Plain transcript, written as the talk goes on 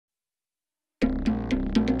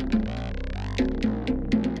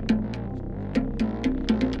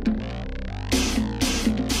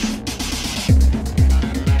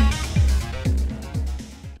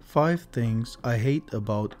5 things I hate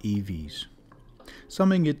about EVs.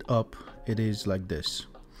 Summing it up, it is like this.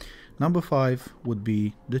 Number 5 would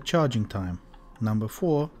be the charging time. Number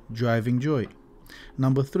 4, driving joy.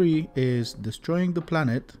 Number 3 is destroying the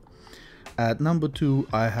planet. At number 2,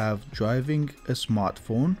 I have driving a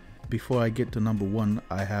smartphone. Before I get to number 1,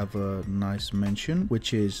 I have a nice mention,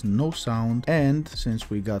 which is no sound. And since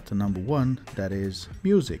we got to number 1, that is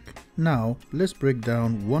music. Now, let's break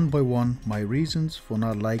down one by one my reasons for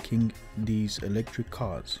not liking these electric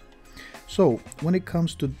cars. So, when it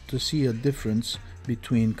comes to see a difference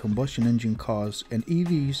between combustion engine cars and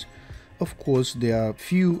EVs, of course, there are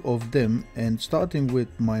few of them. And starting with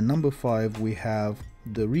my number 5, we have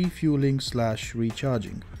the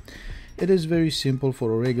refueling/recharging. It is very simple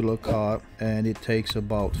for a regular car, and it takes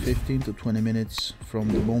about 15 to 20 minutes from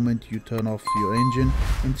the moment you turn off your engine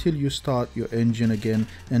until you start your engine again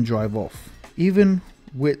and drive off. Even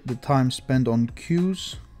with the time spent on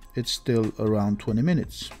queues, it's still around 20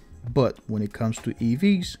 minutes. But when it comes to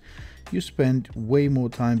EVs, you spend way more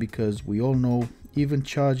time, because we all know even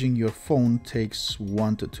charging your phone takes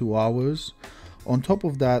 1 to 2 hours. On top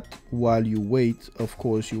of that, while you wait, of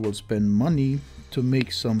course, you will spend money to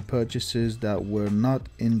make some purchases that were not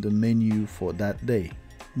in the menu for that day.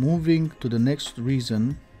 Moving to the next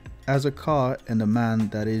reason, as a car and a man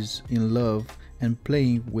that is in love and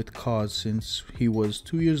playing with cars since he was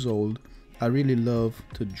 2 years old, I really love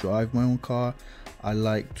to drive my own car. I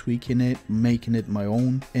like tweaking it, making it my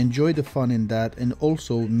own, enjoy the fun in that, and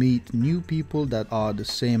also meet new people that are the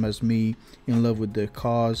same as me, in love with their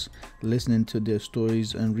cars, listening to their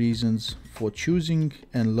stories and reasons for choosing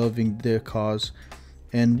and loving their cars.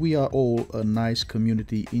 And we are all a nice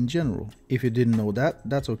community in general. If you didn't know that,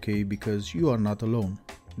 that's okay, because you are not alone.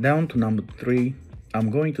 Down to number 3,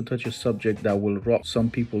 I'm going to touch a subject that will rock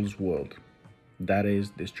some people's world. That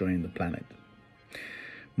is destroying the planet.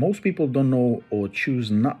 Most people don't know or choose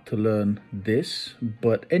not to learn this,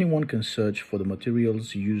 but anyone can search for the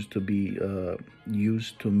materials used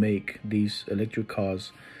to make these electric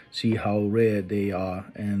cars, see how rare they are,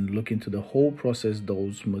 and look into the whole process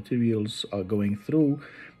those materials are going through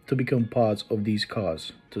to become parts of these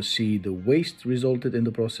cars, to see the waste resulted in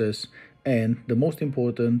the process, and the most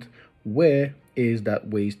important, where is that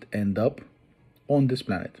waste end up on this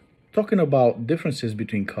planet. Talking about differences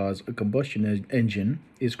between cars, a combustion engine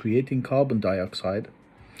is creating carbon dioxide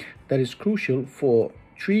that is crucial for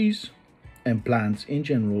trees and plants in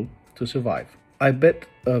general to survive. I bet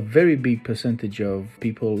a very big percentage of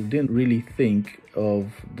people didn't really think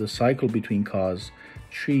of the cycle between cars,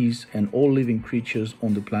 trees, and all living creatures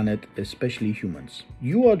on the planet, especially humans.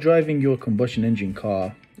 You are driving your combustion engine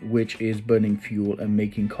car, which is burning fuel and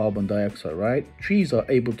making carbon dioxide, right? Trees are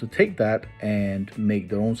able to take that and make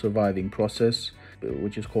their own surviving process,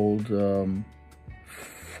 which is called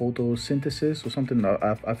photosynthesis or something.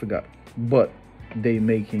 I forgot. But they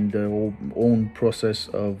making their own process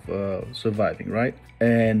of surviving, right?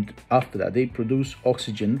 And after that, they produce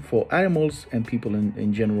oxygen for animals and people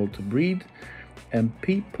in general to breathe. And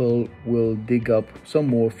people will dig up some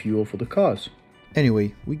more fuel for the cars.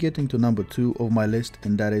 Anyway, we get into number 2 of my list,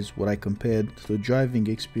 and that is what I compared to the driving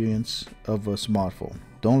experience of a smartphone.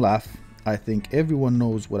 Don't laugh, I think everyone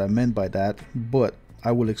knows what I meant by that, but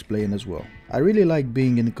I will explain as well. I really like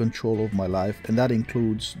being in control of my life, and that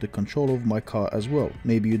includes the control of my car as well.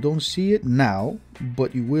 Maybe you don't see it now,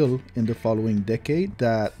 but you will in the following decade,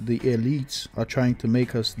 that the elites are trying to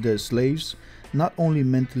make us their slaves, not only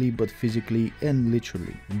mentally but physically and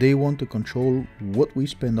literally. They want to control what we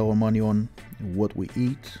spend our money on, what we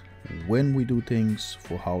eat, when we do things,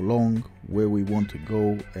 for how long, where we want to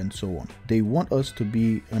go, and so on. They want us to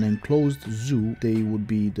be an enclosed zoo. They would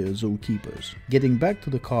be the zookeepers. Getting back to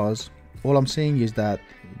the cars, all I'm saying is that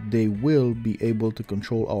they will be able to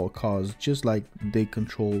control our cars just like they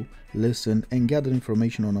control, listen, and gather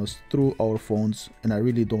information on us through our phones, and I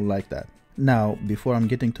really don't like that. Now, before I'm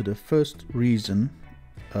getting to the first reason,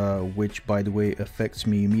 which by the way affects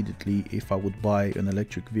me immediately if I would buy an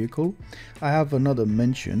electric vehicle, I have another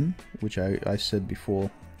mention, which I said before,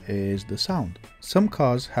 is the sound. Some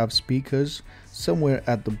cars have speakers somewhere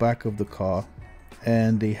at the back of the car,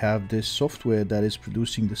 and they have this software that is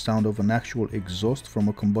producing the sound of an actual exhaust from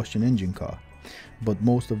a combustion engine car, but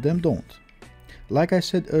most of them don't. Like I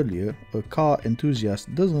said earlier, a car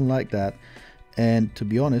enthusiast doesn't like that. And to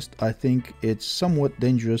be honest, I think it's somewhat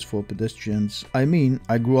dangerous for pedestrians. I mean,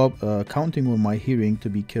 I grew up counting on my hearing to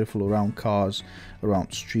be careful around cars,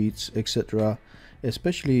 around streets, etc.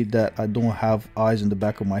 Especially that I don't have eyes in the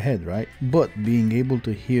back of my head, right? But being able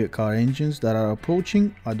to hear car engines that are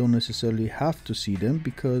approaching, I don't necessarily have to see them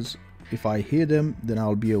because If I hear them, then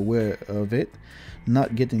I'll be aware of it,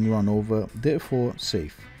 not getting run over, therefore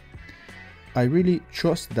safe. I really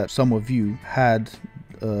trust that some of you had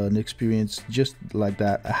an experience just like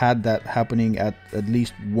that, had that happening at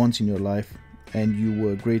least once in your life, and you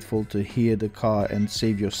were grateful to hear the car and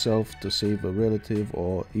save yourself, to save a relative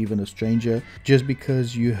or even a stranger, just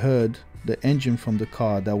because you heard the engine from the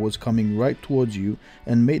car that was coming right towards you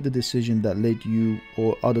and made the decision that let you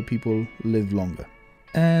or other people live longer.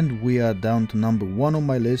 And we are down to number 1 on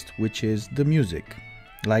my list, which is the music.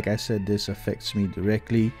 Like I said, this affects me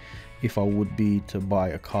directly if I would be to buy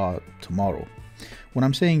a car tomorrow. When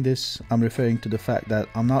I'm saying this, I'm referring to the fact that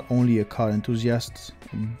I'm not only a car enthusiast,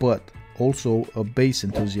 but also a bass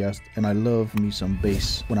enthusiast, and I love me some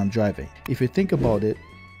bass when I'm driving. If you think about it,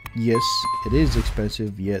 yes, it is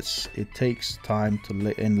expensive, yes, it takes time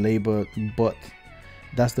and labor, but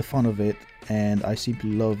that's the fun of it, and I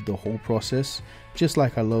simply love the whole process, just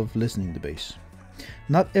like I love listening to bass.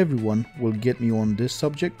 Not everyone will get me on this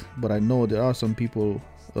subject, but I know there are some people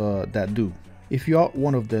that do. If you are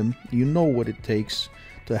one of them, you know what it takes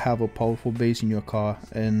to have a powerful bass in your car,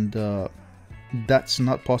 and that's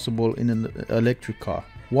not possible in an electric car.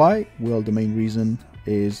 Why? Well, the main reason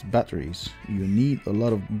is batteries. You need a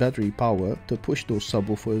lot of battery power to push those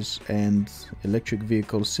subwoofers, and electric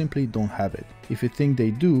vehicles simply don't have it. If you think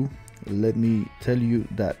they do, let me tell you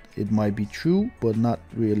that it might be true, but not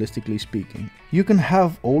realistically speaking. You can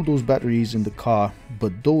have all those batteries in the car,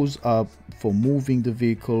 but those are for moving the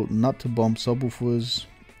vehicle, not to bump subwoofers.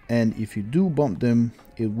 And if you do bump them,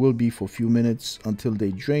 it will be for a few minutes until they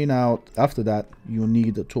drain out. After that, you'll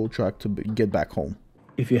need a tow truck to get back home.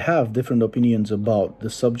 If you have different opinions about the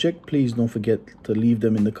subject, please don't forget to leave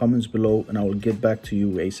them in the comments below, and I will get back to you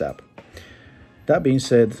ASAP. That being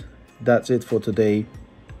said, that's it for today.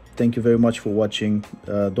 Thank you very much for watching.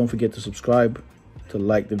 Don't forget to subscribe, to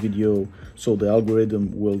like the video, so the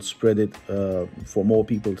algorithm will spread it for more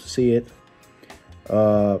people to see it.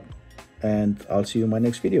 And I'll see you in my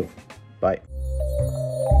next video.